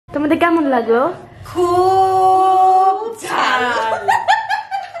তোমাদের কেমন লাগলো? খুব ঝাল।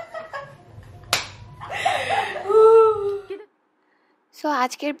 সো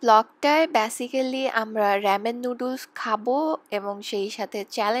আজকের ব্লগটায় বেসিক্যালি আমরা র্যামেন নুডলস খাবো এবং সেই সাথে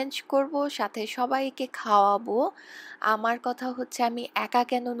চ্যালেঞ্জ করব, সাথে সবাইকে খাওয়াবো। আমার কথা হচ্ছে আমি একা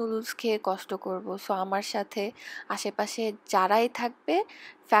কেন নুডলস খেয়ে কষ্ট করব। সো আমার সাথে আশেপাশে যারাই থাকবে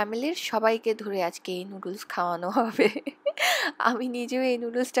ফ্যামিলির সবাইকে ধরে আজকে এই নুডলস খাওয়ানো হবে। আমি নিজেও এই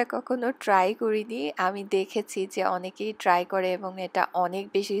নুডলসটা কখনো ট্রাই করিনি। আমি দেখেছি যে অনেকেই ট্রাই করে এবং এটা অনেক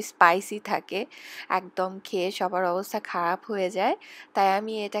বেশি স্পাইসি থাকে, একদম খেয়ে সবার অবস্থা খারাপ হয়ে যায়। তাই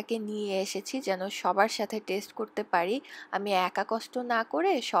আমি এটাকে নিয়ে এসেছি যেন সবার সাথে টেস্ট করতে পারি, আমি একা কষ্ট না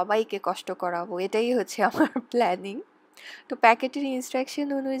করে সবাইকে কষ্ট করাবো, এটাই হচ্ছে আমার প্ল্যানিং। তো প্যাকেটের ইনস্ট্রাকশন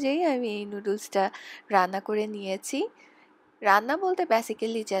অনুযায়ী আমি এই নুডলসটা রান্না করে নিয়েছি। রান্না বলতে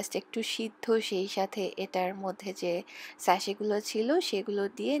বেসিক্যালি জাস্ট একটু সিদ্ধ, সেই সাথে এটার মধ্যে যে স্যাশেগুলো ছিল সেগুলো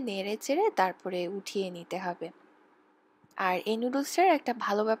দিয়ে নেড়ে চেড়ে তারপরে উঠিয়ে নিতে হবে। আর এই নুডলসটার একটা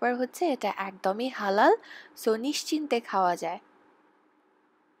ভালো ব্যাপার হচ্ছে এটা একদমই হালাল, সো নিশ্চিন্তে খাওয়া যায়।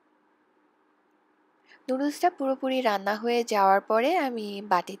 নুডলসটা পুরোপুরি রান্না হয়ে যাওয়ার পরে আমি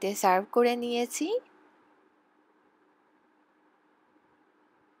বাটিতে সার্ভ করে নিয়েছি।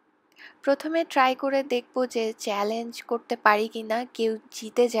 প্রথমে ট্রাই করে দেখব যে চ্যালেঞ্জ করতে পারি কিনা, কেউ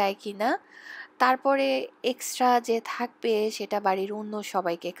জিতে যায় কিনা। তারপরে এক্সট্রা যে থাকবে সেটা বাড়ির অন্য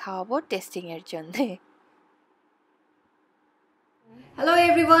সবাইকে খাওয়াবো টেস্টিংয়ের জন্যে। হ্যালো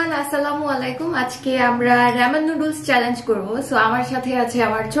এভরিওয়ান, আসসালামু আলাইকুম। আজকে আমরা রামেন নুডলস চ্যালেঞ্জ করব। সো আমার সাথে আছে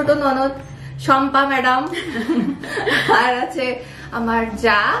আমার ছোট ননদ শম্পা ম্যাডাম, আর আছে আমার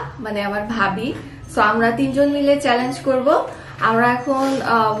যা মানে আমার ভাবি। সো আমরা তিনজন মিলে চ্যালেঞ্জ করব। আমরা এখন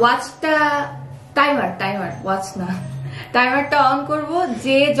ওয়াচটা টাইমারটা অন করব,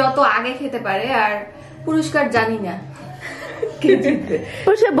 যে যত আগে খেতে পারে। আর পুরস্কার জানি না কে জিতবে,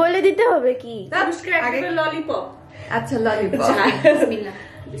 পুরস্কার বলে দিতে হবে কি? পুরস্কার আগে ললিপপ। আচ্ছা ললিপপ। বিসমিল্লাহ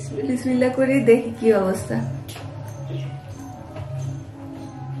বিসমিল্লাহ করি, দেখি কি অবস্থা।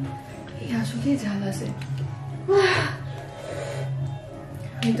 আসলে ঝাল আছে।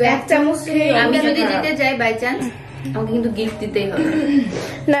 এক চামচ খেয়ে আমি যদি জিতে যাই বাই চান্স, আমাকে কিন্তু গিফট দিতেই হবে।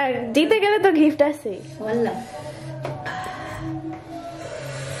 না, জিতে গেলে তো গিফট আছে। ওয়াল্লাহ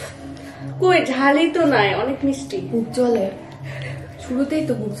কই ঝালই তো নাই, অনেক মিষ্টি। বুক চলে, শুরুতেই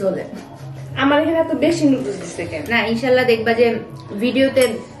তো বুক চলে। আমার এখানে এত বেশি নুডলস দিচ্ছে কেন? না ইনশাআল্লাহ দেখবা যে ভিডিওতে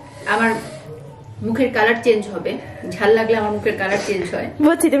আমার মুখের কালার চেঞ্জ হবে। ঝাল লাগলে আমার মুখের কালার চেঞ্জ হয়।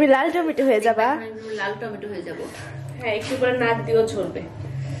 বুঝছি, তুমি লাল টমেটো হয়ে যাবা। লাল টমেটো হয়ে যাব। হ্যাঁ, একটু করে নাক দিয়েও চলবে।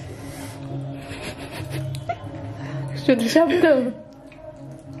 শুধু শব্দ।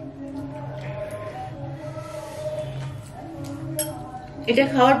 এটা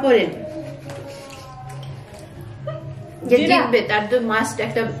খাওয়ার পরে যে জিতবে তার তো মাস্ট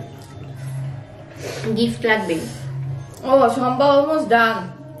একটা গিফট লাগবে। ও শম্পা অলমোস্ট ডান।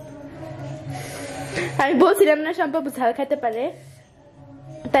 আমি বলছিলাম না শম্পা ঝাল খাইতে পারে,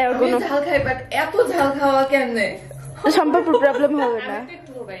 তাই ওর কোনো ঝাল খাই, বাট এত ঝাল খাওয়া কেমনে? শম্পার প্রবলেম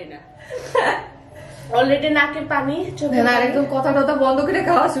হবে না। অলরেডি নাকের পানি চোখে না, একদম কথা টথা বন্ধ করে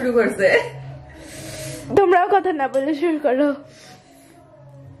খাওয়া শুরু করছে। তোমরাও কথা না বলে শুরু করো।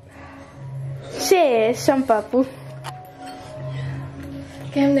 শেষ শম্পাপু।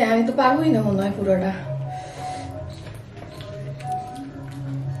 কেমনে? আমি তো পারবোই না মনে হয় পুরোটা।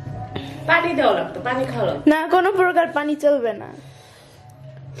 পানি দেওয়া লাগতো, পানি খাওয়া না, কোনো প্রকার পানি চলবে না।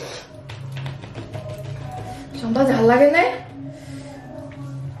 শম্পা ঝাল লাগে না?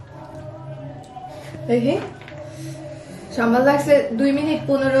 দেখি, শম্পা লাগছে 2 মিনিট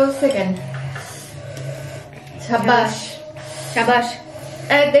 15 সেকেন্ড। সাবাস সাবাস।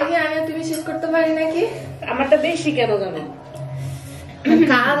 দেখি আমি তুমি শেষ করতে পারি নাকি? আমারটা বেশি কেন জানো?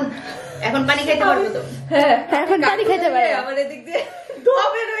 কান এখন পানি খাইতে পারবো তো? হ্যাঁ, এখন পানি খেতে পারে। আমার এদিক দিয়ে ধোয়া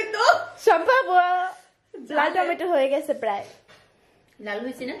বের হইতো। শম্পাপু লাল টমেটো হয়ে গেছে প্রায়। লাল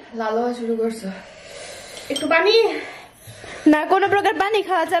হয়েছে না? লাল হওয়া শুরু করছো। একটু পানি। না, কোনো প্রকার পানি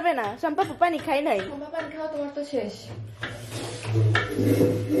খাওয়া যাবে না। শম্পাপু পানি খাই নাই। শম্পা পানি খাওয়া তোমার তো শেষ।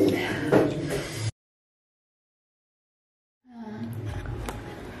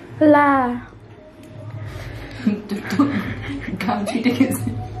 লা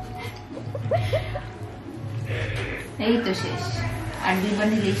এই তো শেষ, আর 2 বার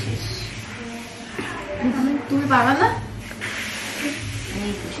নিলেই শেষ। তুমি পারবা না?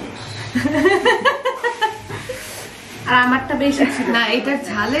 এই তো শেষ। আর আমারটা বেশি ছিল না, এটা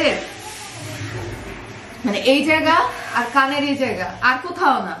ঝালে মানে এই জায়গা আর কানের এই জায়গা, আর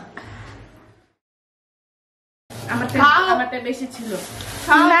কোথাও না। আমারটা বেশি ছিল।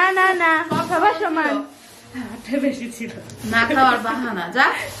 না না না, সবার সমান। বেশি ছিল না খাওয়ার বাহানা যা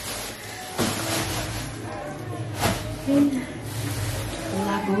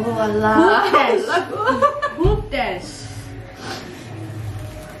আল্লাহ খুব টেস্ট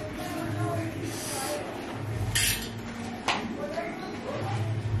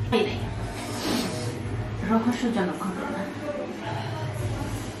রহস্যজনক ঘটনা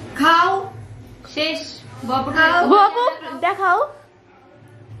খাও শেষ বাবু বাবু দেখাও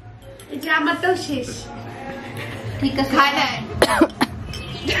এই যে আমারটাও শেষ ঠিক আছে খাই না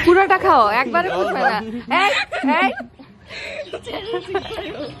পুরোটা খাও একবারে বুঝবে না এই এই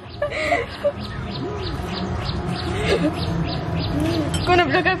কোনো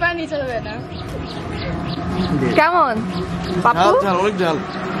প্রকার পানি চলবে না কেমন পাপ্পু ঝাল অনেক ঝাল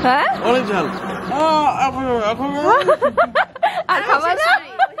হ্যাঁ অনেক ঝাল আর খাবার না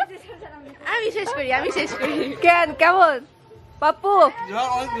আমি শেষ করি কেন কেমন পাপ্পু ঝাল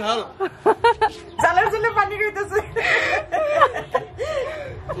অনেক ঝাল চালের চলে পানি খাইতেছে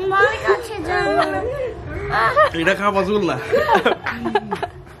মার কাছে যাও এটা খাওয়া পসিবল না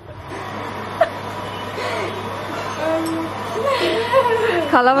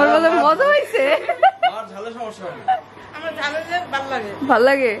খালাবার বলে মজা হয়েছে আর ঝালের সমস্যা হবে আমার ঝালের ভালো লাগে ভাল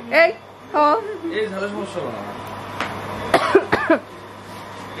লাগে এই খাও এই ঝালের সমস্যা হবে না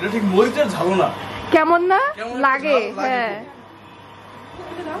এটা ঠিক মরিচের ঝাল না কেমন না কেমন লাগে ঝাল লাগে হ্যাঁ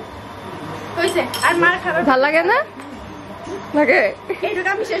হইছে আর মার খাবার ভাল লাগে না লাগে এইটুকু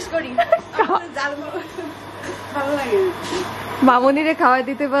আমি শেষ করি জাল ভালো লাগে মামুনিরে খাওয়াই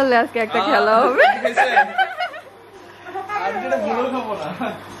দিতে পারলে আজকে একটা খেলা হবে আর যেটা ভুলেও খাবো না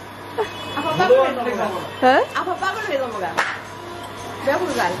হ্যাঁ আপা পাগল হয়ে যাবো গা দেখো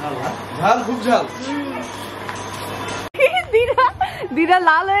জাল ঝাল খুব ঝাল দিদা দিদা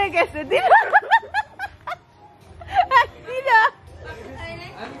লাল হয়ে গেছে দিদা দিদা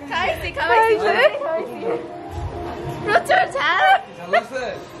খাইছি খাইছে। প্রচুর ঝাল ঝাল আছে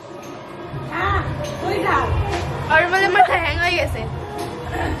ওই ঝাল আর মানে মাথা হ্যাং হয়ে গেছে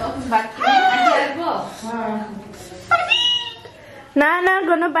না না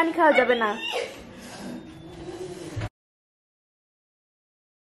কোনো পানি খাওয়া যাবে না